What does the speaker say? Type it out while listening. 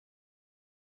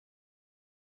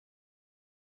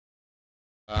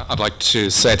I'd like to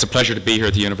say it's a pleasure to be here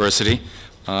at the university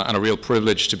and a real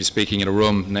privilege to be speaking in a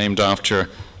room named after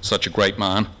such a great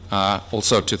man.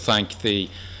 Also to thank the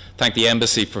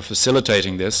embassy for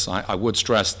facilitating this. I would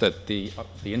stress that the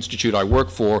institute I work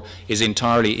for is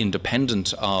entirely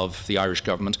independent of the Irish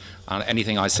government, and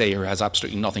anything I say here has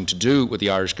absolutely nothing to do with the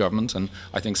Irish government, and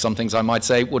I think some things I might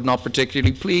say would not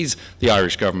particularly please the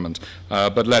Irish government.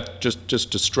 But just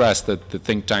to stress that the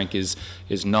think tank is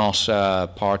not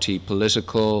party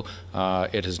political.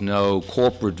 It has no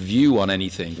corporate view on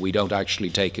anything. We don't actually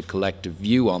take a collective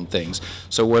view on things.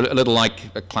 So we're a little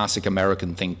like a classic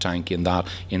American think tank in that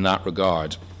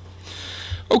regard.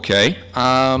 Okay,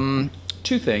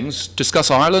 two things: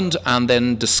 discuss Ireland and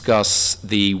then discuss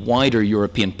the wider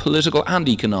European political and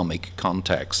economic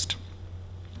context.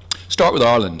 Start with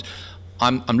Ireland.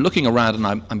 I'm looking around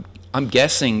and I'm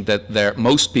guessing that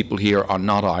most people here are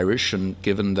not Irish, and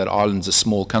given that Ireland's a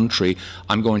small country,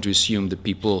 I'm going to assume that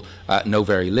people know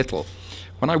very little.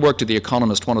 When I worked at The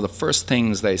Economist, one of the first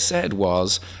things they said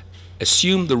was,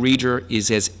 assume the reader is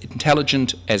as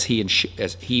intelligent as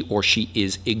he or she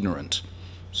is ignorant.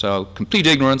 So complete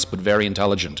ignorance, but very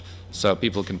intelligent. So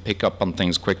people can pick up on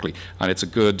things quickly, and it's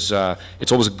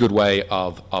always a good way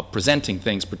of presenting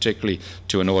things, particularly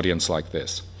to an audience like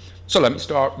this. So let me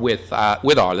start with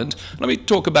Ireland. Let me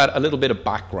talk about a little bit of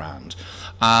background.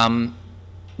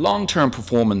 Long-term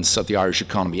performance of the Irish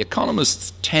economy.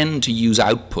 Economists tend to use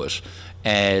output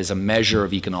as a measure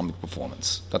of economic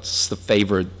performance. That's the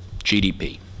favored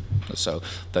GDP. So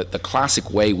the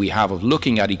classic way we have of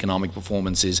looking at economic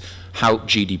performance is how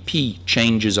GDP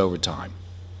changes over time.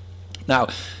 Now,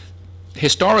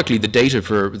 historically, the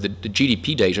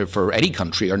GDP data for any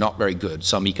country are not very good.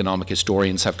 Some economic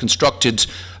historians have constructed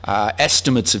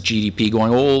estimates of GDP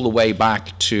going all the way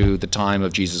back to the time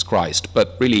of Jesus Christ.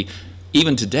 But really,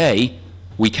 even today,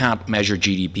 we can't measure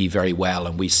GDP very well,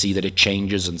 and we see that it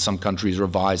changes, and some countries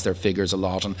revise their figures a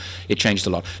lot, and it changed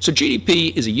a lot. So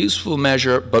GDP is a useful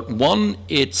measure, but one,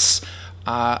 it's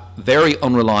very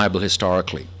unreliable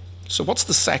historically. So what's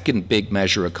the second big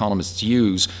measure economists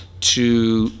use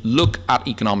to look at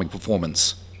economic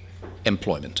performance?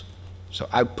 Employment. So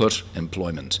output,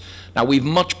 employment. Now, we've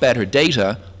much better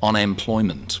data on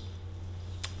employment.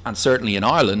 And certainly in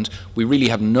Ireland, we really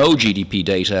have no GDP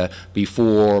data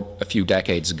before a few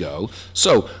decades ago.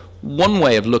 So one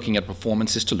way of looking at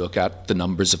performance is to look at the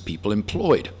numbers of people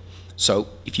employed. So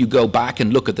if you go back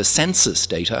and look at the census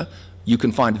data, you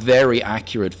can find very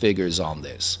accurate figures on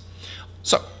this.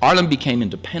 So Ireland became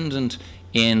independent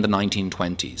in the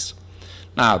 1920s.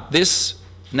 Now, this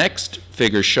next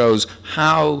figure shows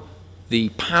how the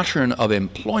pattern of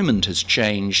employment has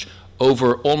changed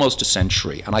over almost a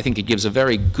century, and I think it gives a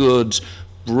very good,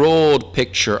 broad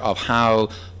picture of how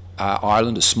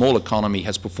Ireland, a small economy,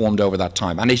 has performed over that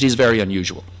time, and it is very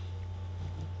unusual.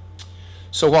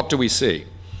 So what do we see?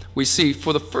 We see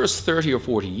for the first 30 or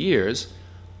 40 years,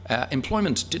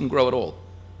 employment didn't grow at all.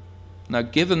 Now,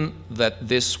 given that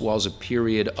this was a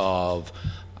period of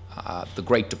the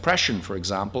Great Depression, for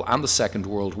example, and the Second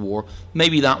World War,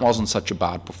 maybe that wasn't such a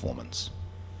bad performance.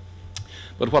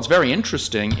 But what's very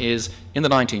interesting is in the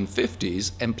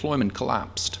 1950s, employment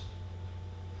collapsed.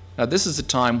 Now, this is a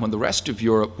time when the rest of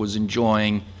Europe was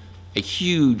enjoying a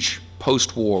huge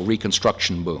post-war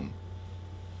reconstruction boom.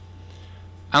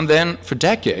 And then for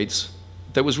decades,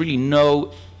 there was really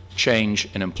no change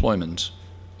in employment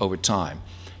over time.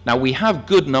 Now, we have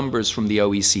good numbers from the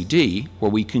OECD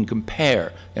where we can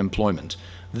compare employment.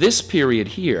 This period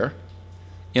here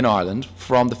in Ireland,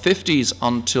 from the 50s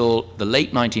until the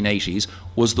late 1980s,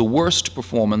 was the worst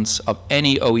performance of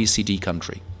any OECD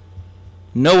country.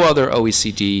 No other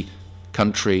OECD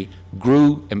country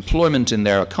grew employment in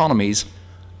their economies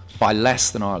by less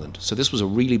than Ireland. So this was a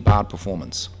really bad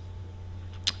performance.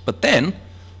 But then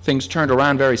things turned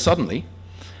around very suddenly.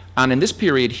 And in this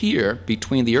period here,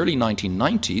 between the early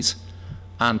 1990s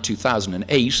and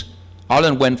 2008,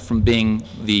 Ireland went from being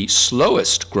the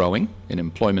slowest growing in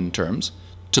employment terms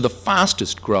to the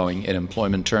fastest growing in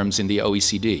employment terms in the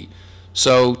OECD.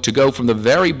 So to go from the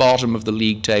very bottom of the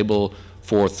league table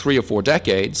for 3 or 4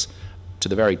 decades to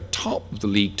the very top of the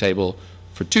league table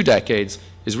for 2 decades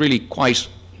is really quite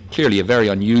clearly a very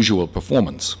unusual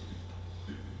performance.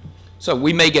 So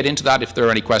we may get into that. If there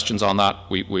are any questions on that,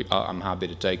 I'm happy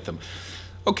to take them.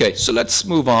 Okay, so let's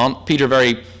move on. Peter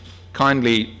very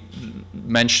kindly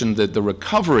mentioned the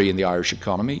recovery in the Irish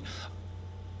economy.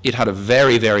 It had a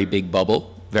very, very big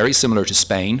bubble, very similar to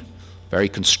Spain, very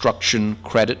construction,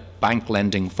 credit, bank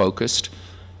lending focused,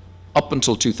 up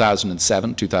until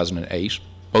 2007, 2008.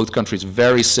 Both countries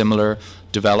very similar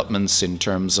developments in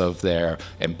terms of their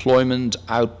employment,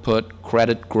 output,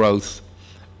 credit growth.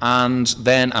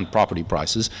 and property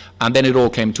prices, and then it all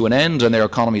came to an end, and their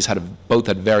economies both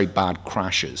had very bad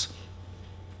crashes.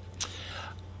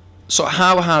 So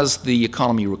how has the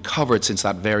economy recovered since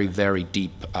that very, very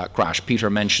deep crash? Peter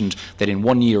mentioned that in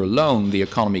 1 year alone, the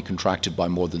economy contracted by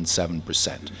more than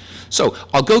 7%. So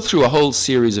I'll go through a whole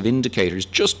series of indicators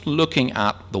just looking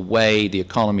at the way the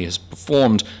economy has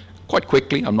performed quite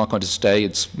quickly. I'm not going to stay.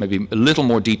 It's maybe a little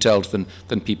more detailed than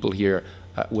people here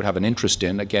would have an interest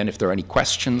in. Again, if there are any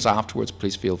questions afterwards,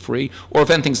 please feel free. Or if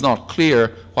anything's not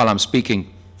clear while I'm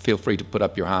speaking, feel free to put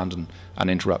up your hand and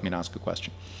interrupt me and ask a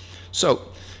question. So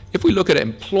if we look at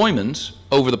employment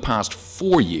over the past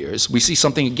 4 years, we see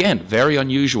something, again, very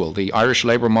unusual. The Irish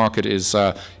labour market is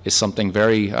something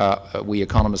very, we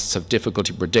economists have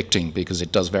difficulty predicting because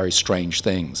it does very strange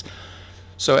things.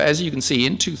 So as you can see,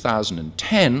 in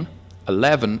 2010,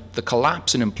 11, the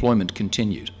collapse in employment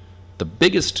continued. The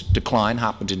biggest decline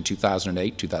happened in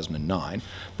 2008, 2009,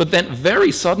 but then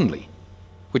very suddenly,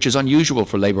 which is unusual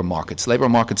for labour markets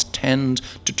tend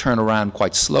to turn around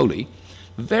quite slowly.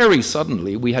 Very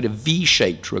suddenly, we had a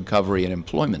V-shaped recovery in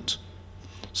employment.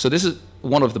 So this is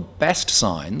one of the best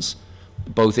signs,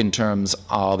 both in terms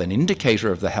of an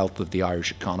indicator of the health of the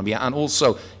Irish economy and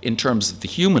also in terms of the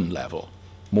human level.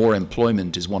 More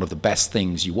employment is one of the best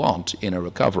things you want in a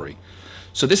recovery.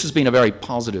 So this has been a very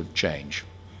positive change.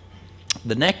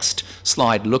 The next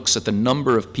slide looks at the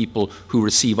number of people who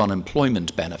receive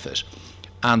unemployment benefit.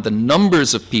 And the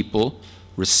numbers of people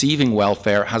receiving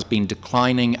welfare has been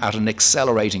declining at an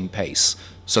accelerating pace.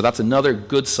 So that's another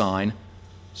good sign.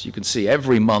 So you can see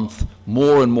every month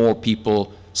more and more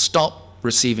people stop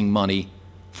receiving money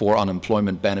for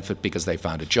unemployment benefit because they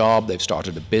found a job, they've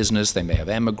started a business, they may have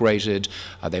emigrated,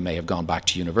 they may have gone back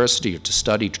to university or to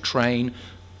study, to train,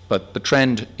 but the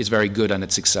trend is very good and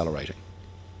it's accelerating.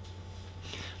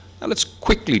 Now let's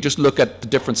quickly just look at the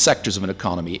different sectors of an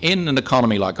economy. In an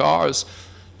economy like ours,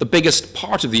 the biggest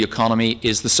part of the economy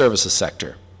is the services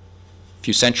sector. A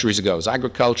few centuries ago it was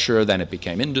agriculture, then it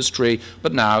became industry,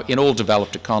 but now in all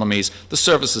developed economies, the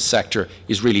services sector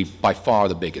is really by far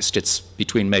the biggest. It's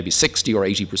between maybe 60 or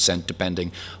 80%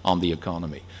 depending on the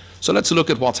economy. So let's look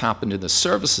at what's happened in the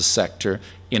services sector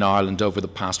in Ireland over the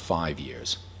past 5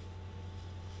 years.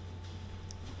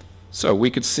 So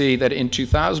we could see that in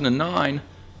 2009,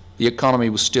 the economy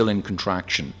was still in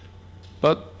contraction.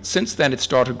 But since then, it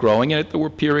started growing, and there were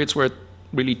periods where it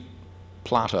really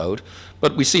plateaued.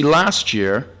 But we see last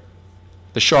year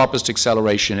the sharpest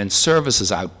acceleration in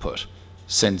services output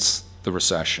since the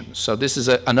recession. So this is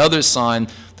another sign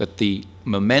that the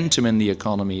momentum in the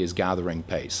economy is gathering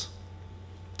pace.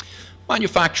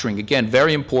 Manufacturing, again,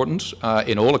 very important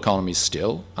in all economies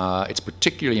still. It's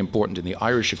particularly important in the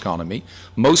Irish economy,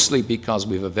 mostly because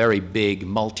we have a very big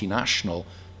multinational,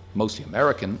 mostly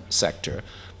American sector.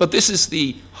 But this is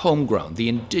the homegrown, the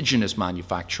indigenous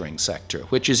manufacturing sector,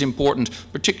 which is important,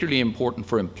 particularly important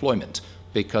for employment,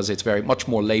 because it's very much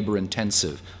more labor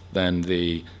intensive than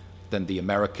the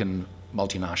American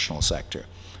multinational sector.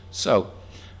 So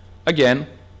again,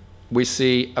 we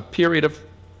see a period of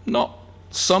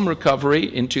some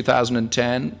recovery in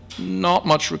 2010, not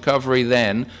much recovery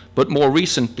then, but more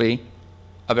recently,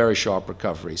 a very sharp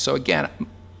recovery. So again,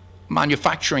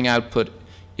 manufacturing output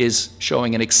is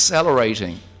showing an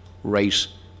accelerating rate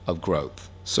of growth.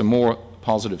 So more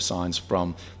positive signs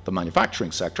from the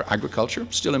manufacturing sector. Agriculture,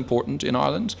 still important in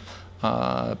Ireland,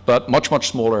 but much, much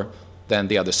smaller than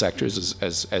the other sectors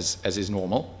as is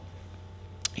normal.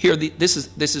 Here, this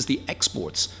is the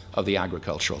exports of the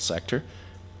agricultural sector.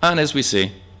 And as we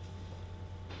see,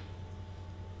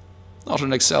 not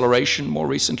an acceleration more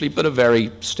recently, but a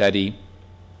very steady,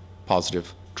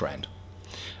 positive trend.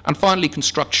 And finally,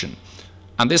 construction.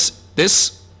 And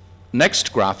this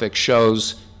next graphic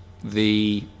shows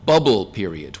the bubble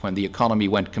period when the economy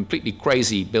went completely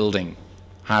crazy building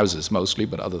houses mostly,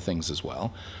 but other things as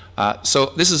well. So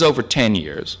this is over 10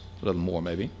 years, a little more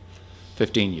maybe,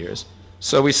 15 years.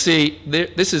 So we see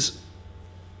that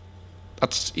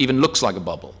even looks like a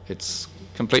bubble. It's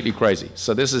completely crazy.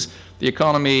 So this is, the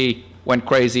economy went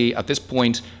crazy at this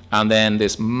point, and then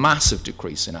this massive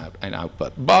decrease in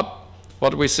output. But what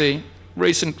do we see?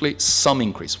 Recently, some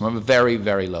increase from a very,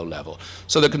 very low level.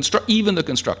 So even the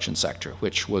construction sector,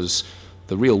 which was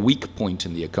the real weak point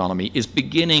in the economy, is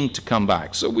beginning to come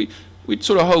back. So we'd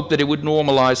sort of hope that it would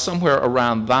normalize somewhere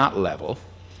around that level.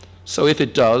 So if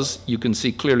it does, you can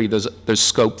see clearly there's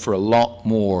scope for a lot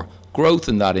more growth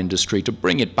in that industry to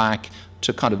bring it back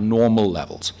to kind of normal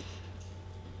levels.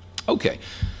 Okay,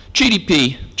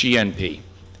 GDP, GNP.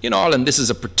 In Ireland, this is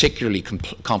a particularly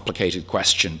complicated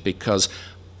question because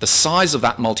the size of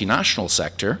that multinational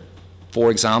sector For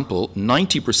example,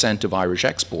 90% of Irish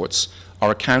exports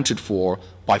are accounted for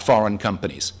by foreign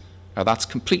companies. Now, that's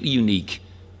completely unique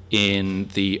in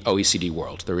the OECD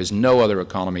world. There is no other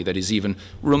economy that is even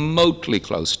remotely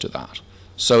close to that.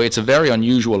 So it's a very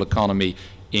unusual economy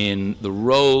in the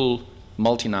role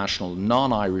multinational,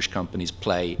 non-Irish companies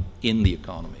play in the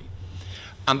economy.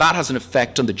 And that has an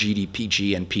effect on the GDP,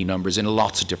 GNP numbers in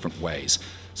lots of different ways.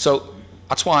 So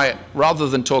that's why, rather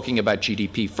than talking about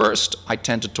GDP first, I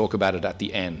tend to talk about it at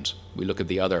the end. We look at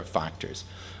the other factors.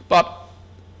 But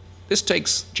this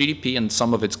takes GDP and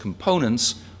some of its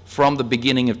components from the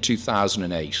beginning of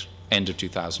 2008, end of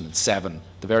 2007,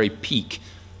 the very peak.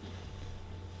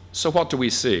 So what do we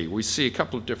see? We see a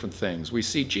couple of different things. We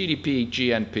see GDP,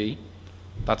 GNP,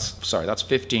 that's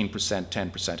 15%,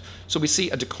 10%. So we see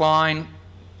a decline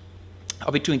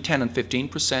of between 10 and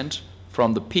 15%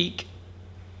 from the peak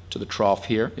to the trough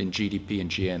here in GDP and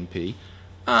GNP,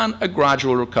 and a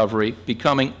gradual recovery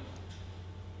becoming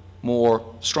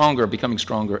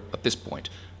stronger at this point.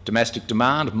 Domestic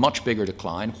demand, much bigger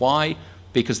decline. Why?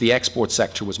 Because the export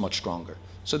sector was much stronger.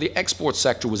 So the export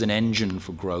sector was an engine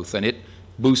for growth, and it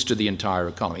boosted the entire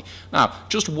economy. Now,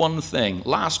 just one thing.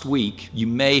 Last week, you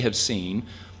may have seen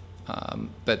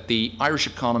that the Irish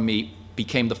economy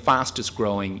became the fastest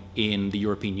growing in the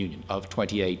European Union of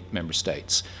 28 member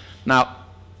states. Now,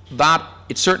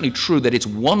 it's certainly true that it's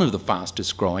one of the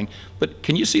fastest growing, but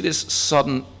can you see this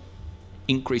sudden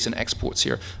increase in exports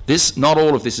here? Not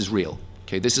all of this is real.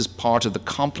 Okay, this is part of the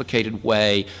complicated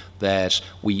way that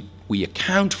we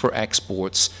account for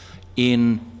exports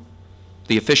in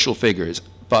the official figures,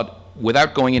 but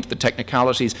without going into the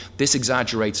technicalities, this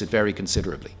exaggerates it very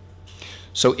considerably.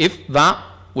 So if that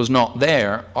was not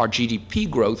there, our GDP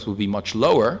growth would be much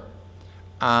lower,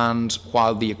 and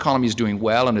while the economy is doing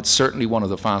well, and it's certainly one of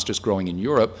the fastest growing in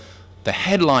Europe, the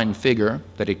headline figure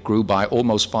that it grew by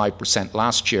almost 5%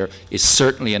 last year is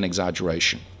certainly an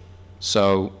exaggeration.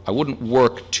 So I wouldn't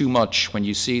work too much when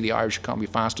you see the Irish economy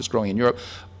fastest growing in Europe.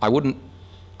 I would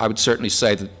certainly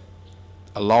say that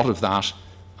a lot of that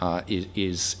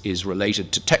is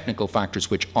related to technical factors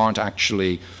which aren't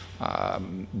actually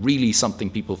really something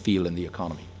people feel in the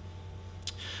economy.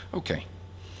 Okay.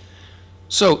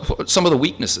 So some of the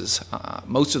weaknesses,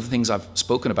 most of the things I've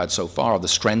spoken about so far are the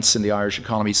strengths in the Irish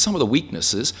economy. Some of the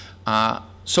weaknesses,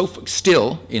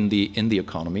 still in the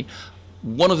economy,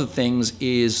 one of the things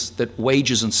is that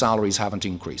wages and salaries haven't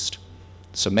increased.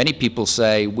 So many people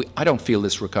say, I don't feel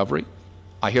this recovery.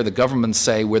 I hear the government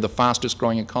say we're the fastest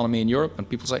growing economy in Europe, and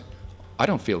people say, I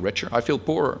don't feel richer, I feel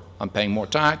poorer, I'm paying more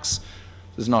tax.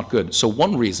 This is not good. So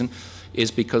one reason is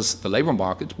because the labor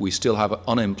market, we still have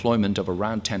unemployment of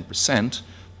around 10%.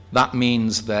 That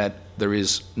means that there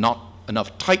is not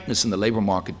enough tightness in the labor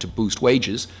market to boost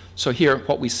wages. So here,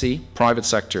 what we see, private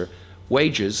sector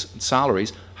wages and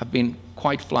salaries have been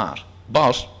quite flat.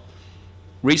 But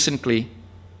recently,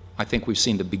 I think we've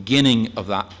seen the beginning of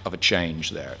a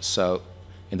change there. So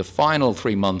in the final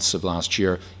 3 months of last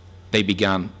year, there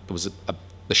was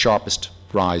the sharpest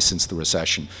rise since the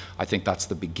recession. I think that's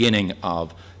the beginning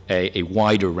of a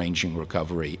wider ranging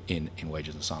recovery in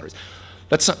wages and salaries.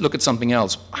 Let's look at something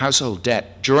else, household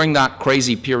debt. During that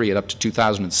crazy period up to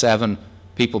 2007,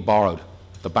 people borrowed.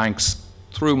 The banks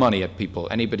threw money at people.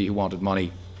 Anybody who wanted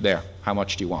money, there, how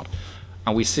much do you want?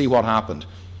 And we see what happened.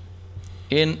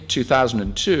 In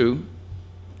 2002,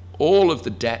 all of the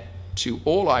debt to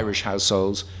all Irish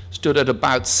households stood at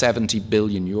about 70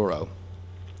 billion euro.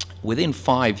 Within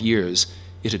 5 years,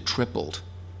 it had tripled.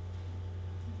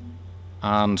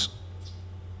 And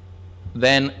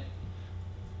then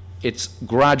it's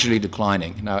gradually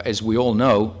declining. Now, as we all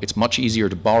know, it's much easier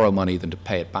to borrow money than to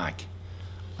pay it back.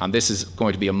 And this is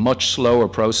going to be a much slower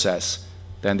process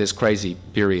than this crazy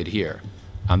period here.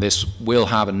 And this will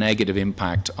have a negative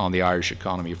impact on the Irish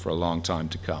economy for a long time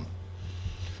to come.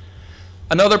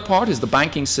 Another part is the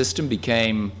banking system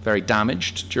became very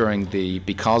damaged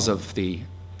because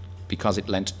it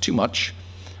lent too much.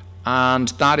 And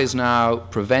that is now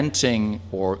preventing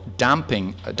or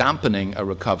dampening a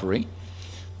recovery.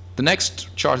 The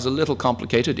next chart is a little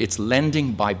complicated. It's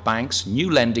lending by banks,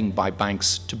 new lending by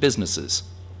banks to businesses.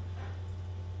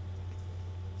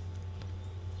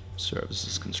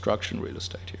 Services, construction, real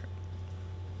estate here.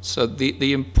 So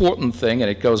the important thing, and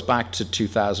it goes back to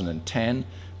 2010,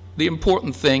 the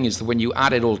important thing is that when you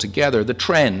add it all together, the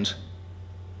trend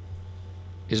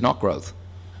is not growth.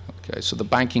 Okay, so the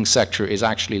banking sector is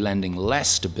actually lending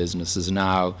less to businesses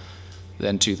now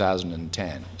than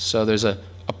 2010. So there's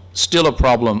still a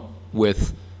problem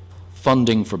with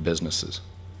funding for businesses.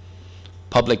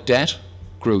 Public debt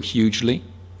grew hugely.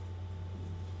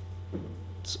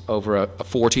 It's over a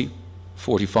 40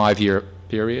 45-year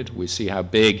period, we see how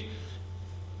big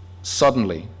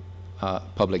suddenly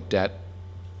public debt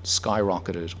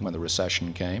skyrocketed when the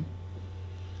recession came.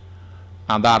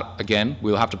 And that, again,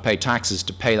 we'll have to pay taxes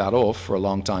to pay that off for a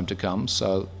long time to come,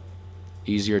 so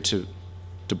easier to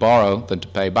borrow than to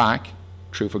pay back.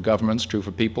 True for governments, true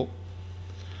for people.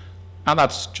 And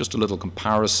that's just a little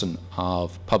comparison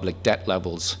of public debt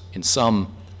levels in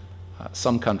some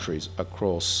countries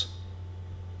across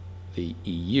the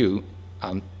EU,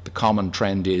 and the common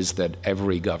trend is that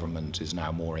every government is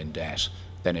now more in debt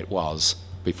than it was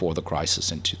before the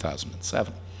crisis in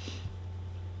 2007.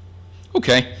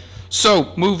 Okay,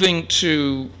 so moving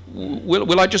to,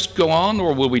 will I just go on,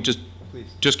 or will we just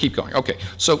keep going? Okay,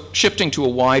 so shifting to a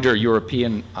wider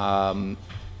European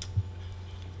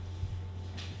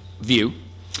view.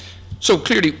 So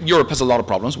clearly Europe has a lot of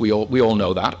problems, we all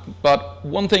know that, but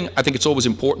one thing I think it's always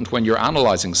important when you're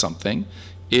analyzing something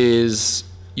is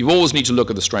you always need to look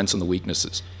at the strengths and the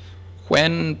weaknesses.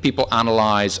 When people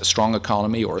analyze a strong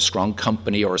economy or a strong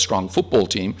company or a strong football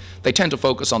team, they tend to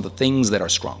focus on the things that are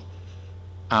strong.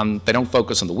 And they don't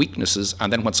focus on the weaknesses,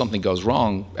 and then when something goes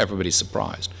wrong, everybody's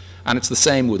surprised. And it's the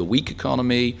same with a weak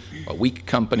economy, a weak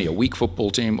company, a weak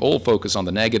football team, all focus on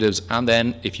the negatives, and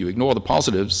then if you ignore the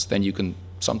positives, then you can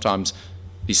sometimes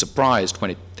be surprised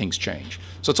when things change.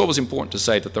 So it's always important to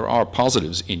say that there are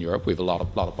positives in Europe. We have a lot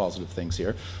of positive things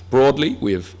here. Broadly,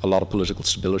 we have a lot of political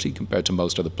stability compared to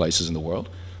most other places in the world.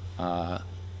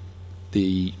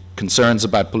 The concerns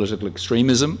about political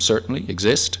extremism certainly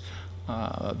exist.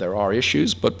 There are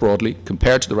issues, but broadly,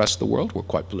 compared to the rest of the world, we're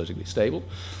quite politically stable.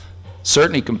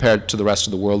 Certainly compared to the rest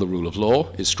of the world, the rule of law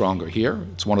is stronger here.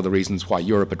 It's one of the reasons why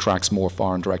Europe attracts more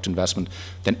foreign direct investment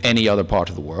than any other part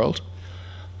of the world.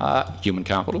 Human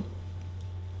capital.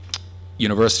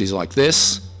 Universities like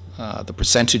this, the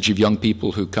percentage of young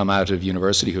people who come out of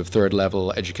university who have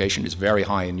third-level education is very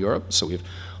high in Europe, so we have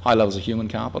high levels of human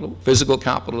capital. Physical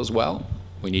capital as well.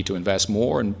 We need to invest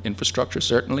more in infrastructure,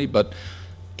 certainly, but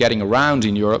getting around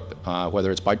in Europe,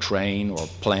 whether it's by train or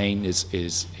plane,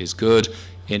 is good.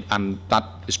 And that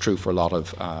is true for a lot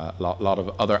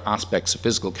of other aspects of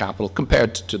physical capital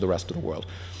compared to the rest of the world.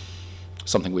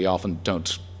 Something we often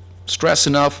don't stress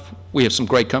enough. We have some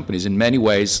great companies. In many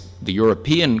ways, the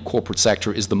European corporate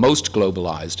sector is the most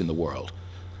globalized in the world.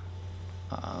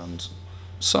 And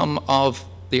some of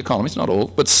the economies, not all,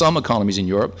 but some economies in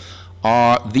Europe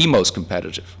are the most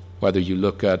competitive, whether you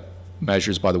look at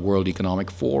measures by the World Economic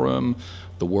Forum,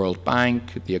 the World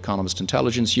Bank, the Economist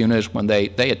Intelligence Unit. When they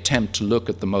attempt to look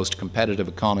at the most competitive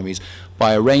economies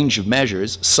by a range of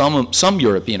measures, some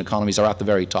European economies are at the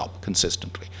very top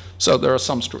consistently. So there are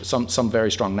some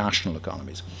very strong national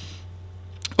economies.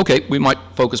 Okay, we might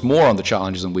focus more on the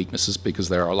challenges and weaknesses because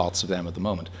there are lots of them at the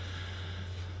moment.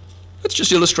 Let's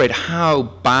just illustrate how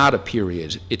bad a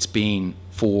period it's been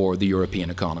for the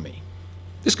European economy.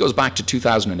 This goes back to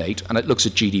 2008, and it looks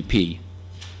at GDP.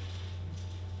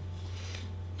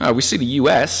 Now, we see the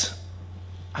US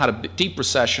had a deep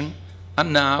recession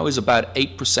and now is about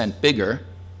 8% bigger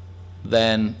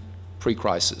than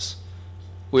pre-crisis.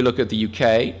 We look at the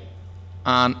UK,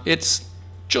 and it's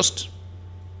just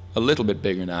a little bit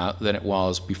bigger now than it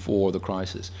was before the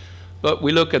crisis. But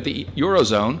we look at the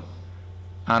Eurozone,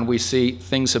 and we see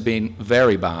things have been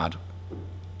very bad.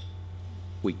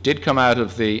 We did come out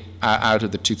of the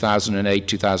 2008,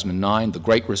 2009, the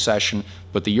Great Recession,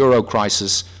 but the Euro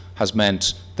crisis has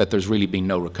meant that there's really been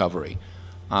no recovery.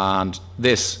 And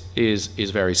this is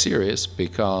very serious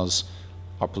because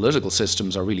our political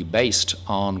systems are really based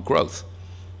on growth.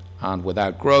 And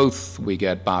without growth, we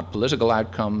get bad political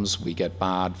outcomes, we get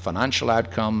bad financial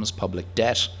outcomes, public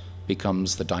debt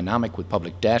becomes the dynamic with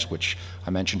public debt, which I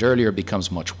mentioned earlier,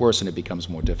 becomes much worse and it becomes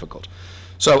more difficult.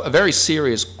 So a very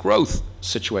serious growth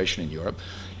situation in Europe.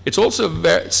 It's also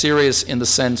very serious in the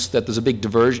sense that there's a big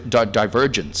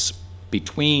divergence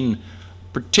between,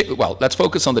 well, let's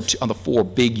focus on the four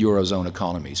big Eurozone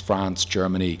economies, France,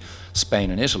 Germany,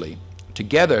 Spain, and Italy.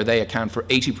 Together, they account for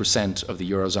 80% of the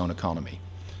Eurozone economy.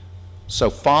 So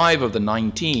 5 of the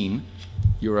 19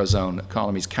 Eurozone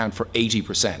economies count for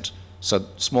 80%. So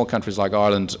small countries like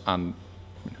Ireland and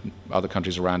other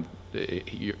countries around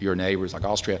your neighbors like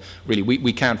Austria, really,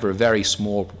 we count for a very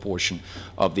small proportion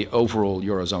of the overall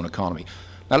Eurozone economy.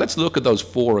 Now let's look at those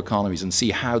 4 economies and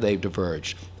see how they've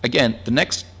diverged. Again, the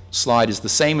next slide is the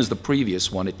same as the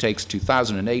previous one. It takes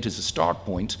 2008 as a start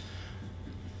point.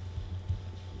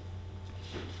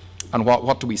 And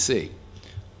what do we see?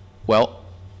 Well,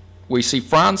 we see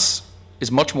France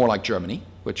is much more like Germany,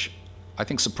 which I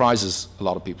think surprises a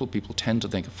lot of people. People tend to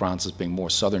think of France as being more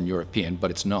Southern European,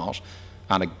 but it's not.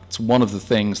 And it's one of the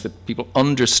things that people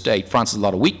understate. France has a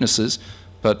lot of weaknesses,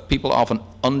 but people often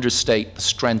understate the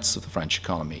strengths of the French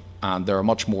economy, and there are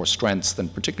much more strengths than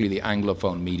particularly the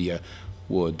Anglophone media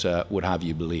would have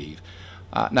you believe.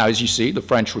 Now, as you see, the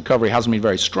French recovery hasn't been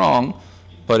very strong,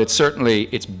 but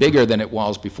it's bigger than it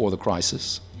was before the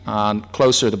crisis, and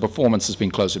the performance has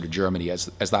been closer to Germany,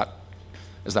 as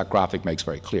that graphic makes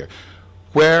very clear.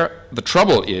 Where the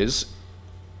trouble is,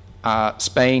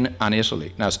 Spain and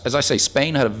Italy. Now, as I say,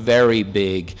 Spain had a very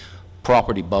big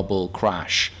property bubble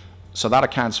crash, so that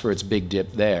accounts for its big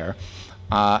dip there.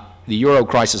 The euro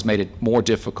crisis made it more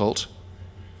difficult,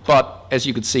 but as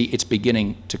you can see, it's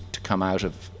beginning to come out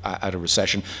of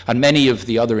recession, and many of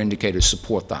the other indicators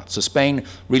support that. So Spain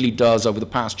really does, over the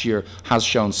past year, has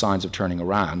shown signs of turning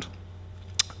around.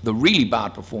 The really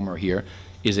bad performer here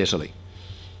is Italy.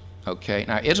 Okay,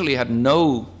 now Italy had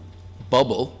no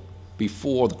bubble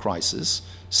before the crisis,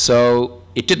 so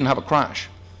it didn't have a crash.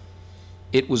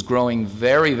 It was growing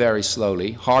very, very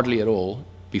slowly, hardly at all,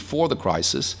 before the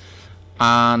crisis,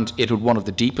 and it had one of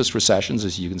the deepest recessions,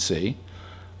 as you can see,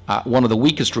 one of the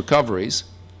weakest recoveries,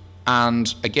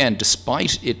 and again,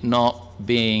 despite it not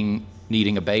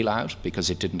needing a bailout, because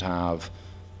it didn't have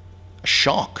a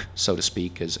shock, so to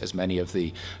speak, as many of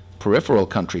the peripheral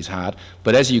countries had,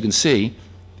 but as you can see,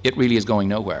 it really is going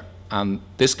nowhere. And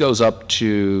this goes up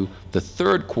to the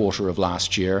third quarter of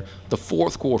last year. The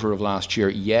fourth quarter of last year,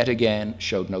 yet again,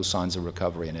 showed no signs of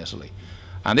recovery in Italy.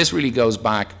 And this really goes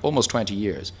back almost 20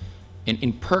 years.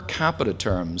 In per capita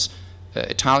terms,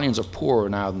 Italians are poorer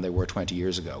now than they were 20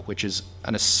 years ago, which is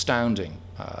an astounding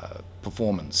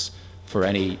performance for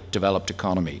any developed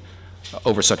economy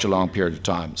over such a long period of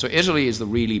time. So Italy is the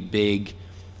really big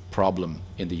problem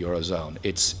in the Eurozone.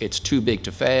 It's too big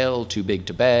to fail, too big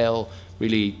to bail.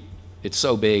 Really, it's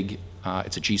so big.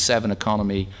 It's a G7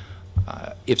 economy.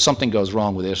 If something goes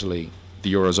wrong with Italy,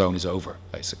 the Eurozone is over,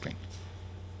 basically.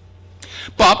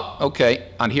 But, okay,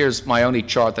 and here's my only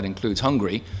chart that includes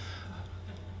Hungary.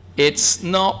 It's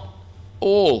not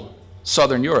all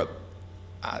Southern Europe.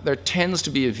 There tends to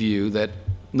be a view that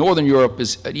Northern Europe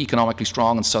is economically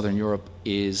strong and Southern Europe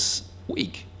is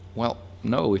weak. Well,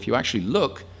 no, if you actually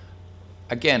look,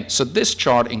 again, so this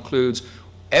chart includes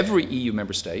every EU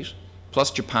member state,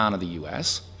 plus Japan and the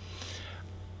US,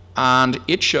 and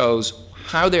it shows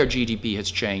how their GDP has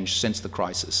changed since the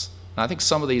crisis. And I think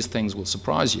some of these things will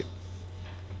surprise you.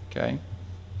 Okay?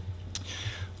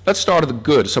 Let's start at the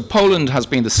good. So Poland has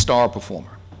been the star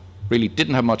performer. Really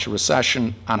didn't have much of a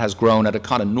recession and has grown at a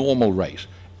kind of normal rate.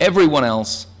 Everyone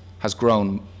else has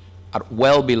grown at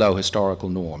well below historical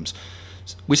norms.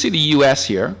 We see the US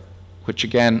here, which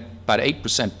again, about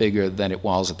 8% bigger than it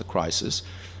was at the crisis.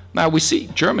 Now we see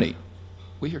Germany.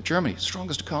 We hear Germany,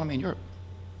 strongest economy in Europe.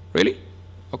 Really?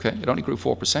 Okay, it only grew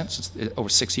 4% since over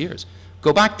 6 years.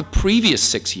 Go back the previous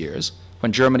 6 years,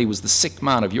 when Germany was the sick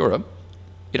man of Europe,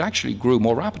 it actually grew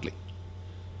more rapidly.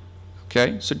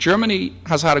 Okay, so Germany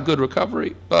has had a good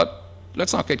recovery, but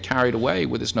let's not get carried away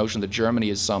with this notion that Germany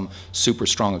is some super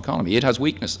strong economy. It has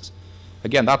weaknesses.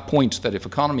 Again, that point that if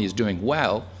economy is doing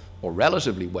well, or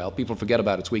relatively well, people forget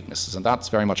about its weaknesses, and that's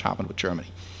very much happened with Germany.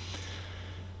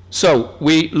 So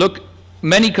we look,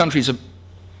 many countries have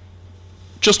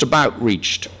just about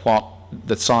reached what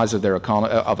the size of their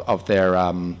economy, of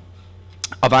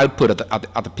output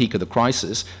at the peak of the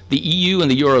crisis. The EU and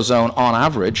the Eurozone, on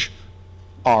average,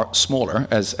 are smaller,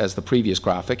 as the previous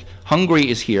graphic. Hungary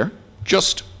is here,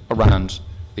 just around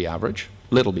the average,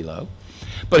 little below.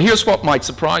 But here's what might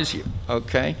surprise you,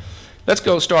 okay? Let's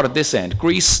go start at this end.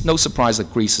 Greece, no surprise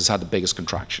that Greece has had the biggest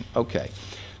contraction. Okay,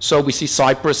 so we see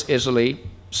Cyprus, Italy,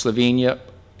 Slovenia,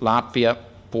 Latvia,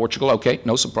 Portugal. Okay,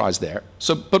 no surprise there.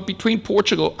 So, but between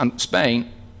Portugal and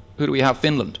Spain, who do we have?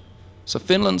 Finland. So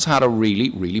Finland's had a really,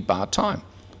 really bad time.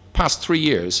 Past 3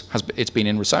 years, it's been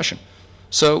in recession.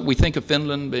 So we think of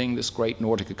Finland being this great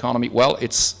Nordic economy. Well,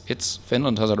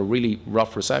 Finland has had a really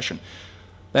rough recession.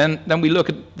 Then we look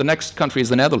at the next country is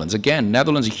the Netherlands. Again,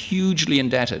 Netherlands are hugely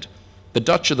indebted. The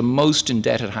Dutch are the most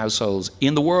indebted households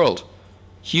in the world.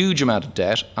 Huge amount of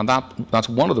debt, and that's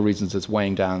one of the reasons it's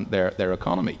weighing down their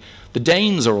economy. The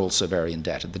Danes are also very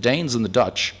indebted. The Danes and the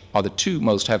Dutch are the two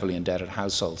most heavily indebted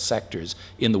household sectors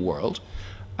in the world.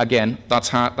 Again, that's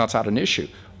had an issue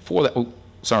for them.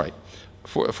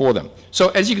 So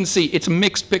as you can see, it's a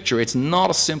mixed picture. It's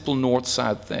not a simple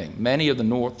north-south thing. Many of the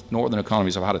northern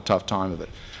economies have had a tough time of it.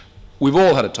 We've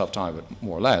all had a tough time of it,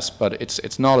 more or less, but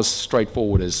it's not as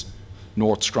straightforward as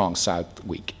north strong, south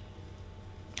weak.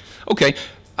 Okay,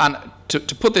 and to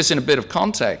put this in a bit of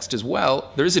context as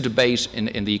well, there is a debate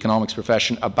in the economics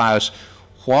profession about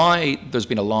why there's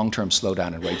been a long-term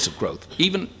slowdown in rates of growth.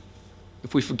 Even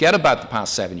if we forget about the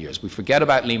past 7 years, we forget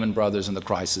about Lehman Brothers and the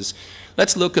crisis,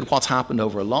 let's look at what's happened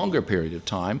over a longer period of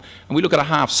time, and we look at a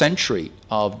half century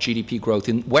of GDP growth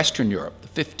in Western Europe, the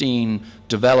 15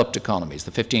 developed economies,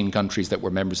 the 15 countries that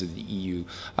were members of the EU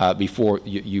before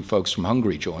you folks from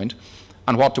Hungary joined.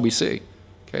 And what do we see?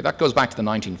 Okay, that goes back to the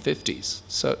 1950s.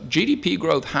 So GDP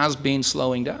growth has been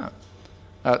slowing down.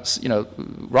 You know,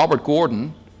 Robert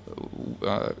Gordon,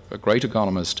 a great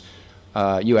economist,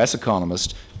 US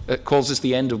economist, calls this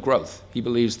the end of growth. He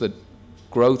believes that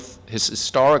growth is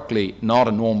historically not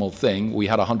a normal thing. We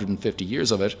had 150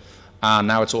 years of it, and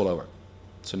now it's all over.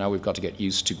 So now we've got to get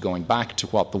used to going back to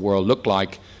what the world looked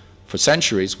like for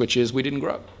centuries, which is we didn't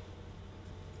grow.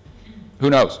 Who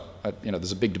knows? You know,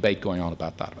 there's a big debate going on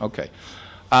about that. Okay.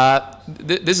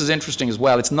 This is interesting as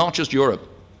well. It's not just Europe.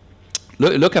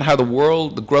 Look at how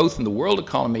the growth in the world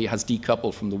economy has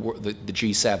decoupled from the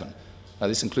G7. Now,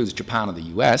 this includes Japan and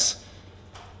the US.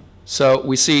 So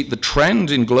we see the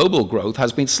trend in global growth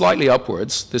has been slightly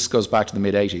upwards. This goes back to the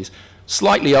mid-80s.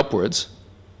 Slightly upwards.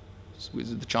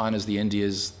 The Chinas, the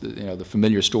Indias, the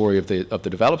familiar story of the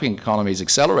developing economies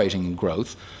accelerating in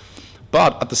growth.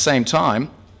 But at the same time,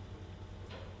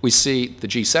 we see the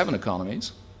G7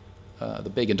 economies, the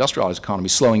big industrialized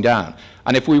economies, slowing down.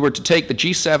 And if we were to take the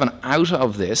G7 out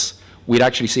of this, we'd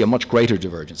actually see a much greater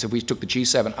divergence. If we took the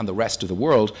G7 and the rest of the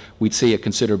world, we'd see it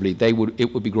considerably. It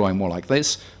would be growing more like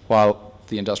this, while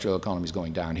the industrial economy is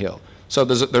going downhill. So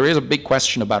there is a big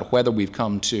question about whether we've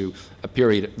come to a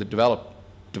period, the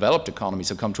developed economies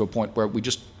have come to a point where we're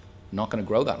just not going to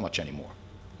grow that much anymore.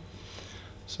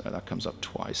 So that comes up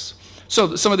twice.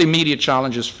 So some of the immediate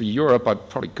challenges for Europe, I've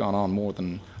probably gone on more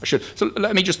than I should. So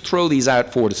let me just throw these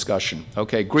out for discussion.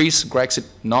 Okay, Greece, Brexit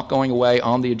not going away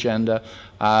on the agenda.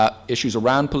 Issues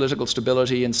around political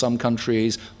stability in some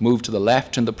countries, move to the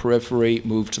left in the periphery,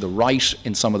 move to the right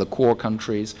in some of the core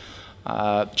countries.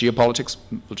 Geopolitics,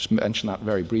 we'll just mention that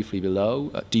very briefly below.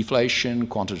 Deflation,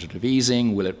 quantitative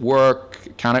easing, will it work,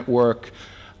 can it work?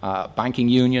 Banking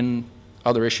union,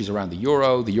 other issues around the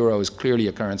euro. The euro is clearly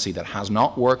a currency that has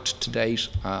not worked to date.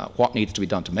 What needs to be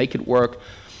done to make it work?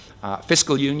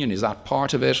 Fiscal union, is that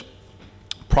part of it?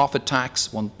 Profit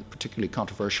tax, one particularly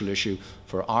controversial issue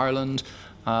for Ireland.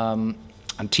 And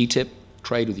TTIP,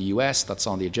 trade with the US, that's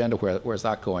on the agenda. Where's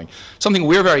that going? Something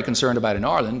we're very concerned about in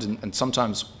Ireland, and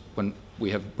sometimes when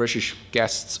we have British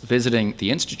guests visiting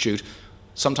the Institute,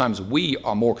 sometimes we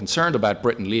are more concerned about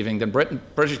Britain leaving than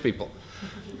British people.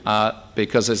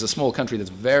 Because as a small country that's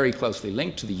very closely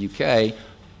linked to the UK,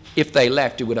 if they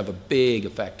left, it would have a big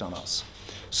effect on us.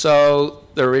 So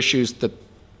there are issues that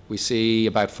we see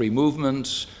about free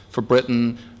movement for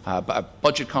Britain.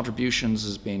 Budget contributions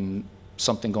has been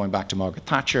something going back to Margaret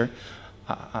Thatcher.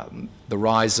 The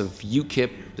rise of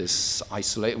UKIP, this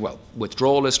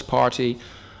withdrawalist party.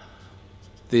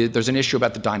 There's an issue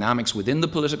about the dynamics within the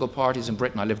political parties in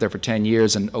Britain. I lived there for 10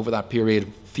 years, and over that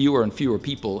period, fewer and fewer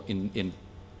people in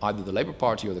either the Labour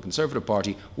Party or the Conservative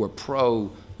Party were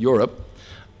pro-Europe.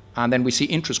 And then we see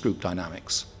interest group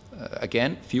dynamics.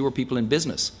 Again, fewer people in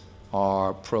business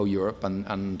are pro-Europe,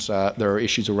 and there are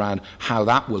issues around how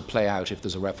that will play out if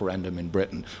there's a referendum in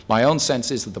Britain. My own sense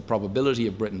is that the probability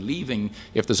of Britain leaving,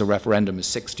 if there's a referendum, is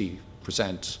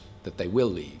 60% that they will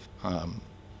leave.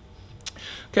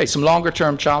 Okay, some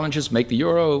longer-term challenges: make the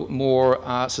euro more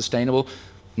sustainable,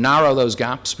 narrow those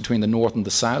gaps between the North and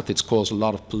the South. It's caused a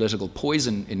lot of political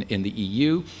poison in the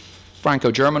EU.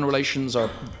 Franco-German relations are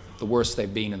the worst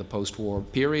they've been in the post-war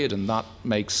period, and that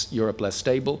makes Europe less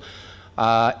stable.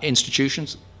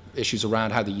 Institutions, issues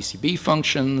around how the ECB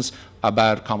functions,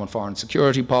 about common foreign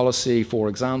security policy, for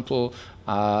example.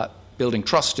 Building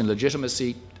trust in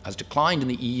legitimacy has declined in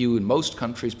the EU in most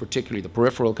countries, particularly the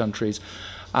peripheral countries.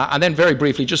 And then very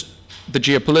briefly, just the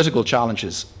geopolitical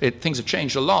challenges. Things have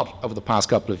changed a lot over the past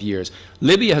couple of years.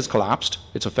 Libya has collapsed.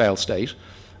 It's a failed state.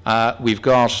 We've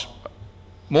got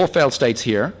more failed states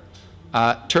here.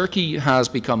 Turkey has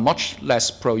become much less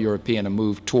pro-European and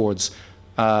moved towards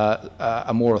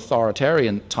a more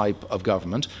authoritarian type of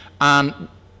government. And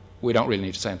we don't really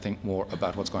need to say anything more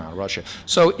about what's going on in Russia.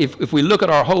 So if we look at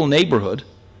our whole neighborhood,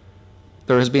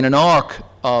 there has been an arc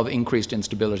of increased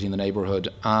instability in the neighborhood,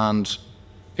 and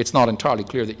it's not entirely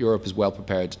clear that Europe is well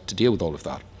prepared to deal with all of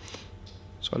that.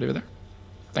 So I'll leave it there.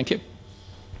 Thank you.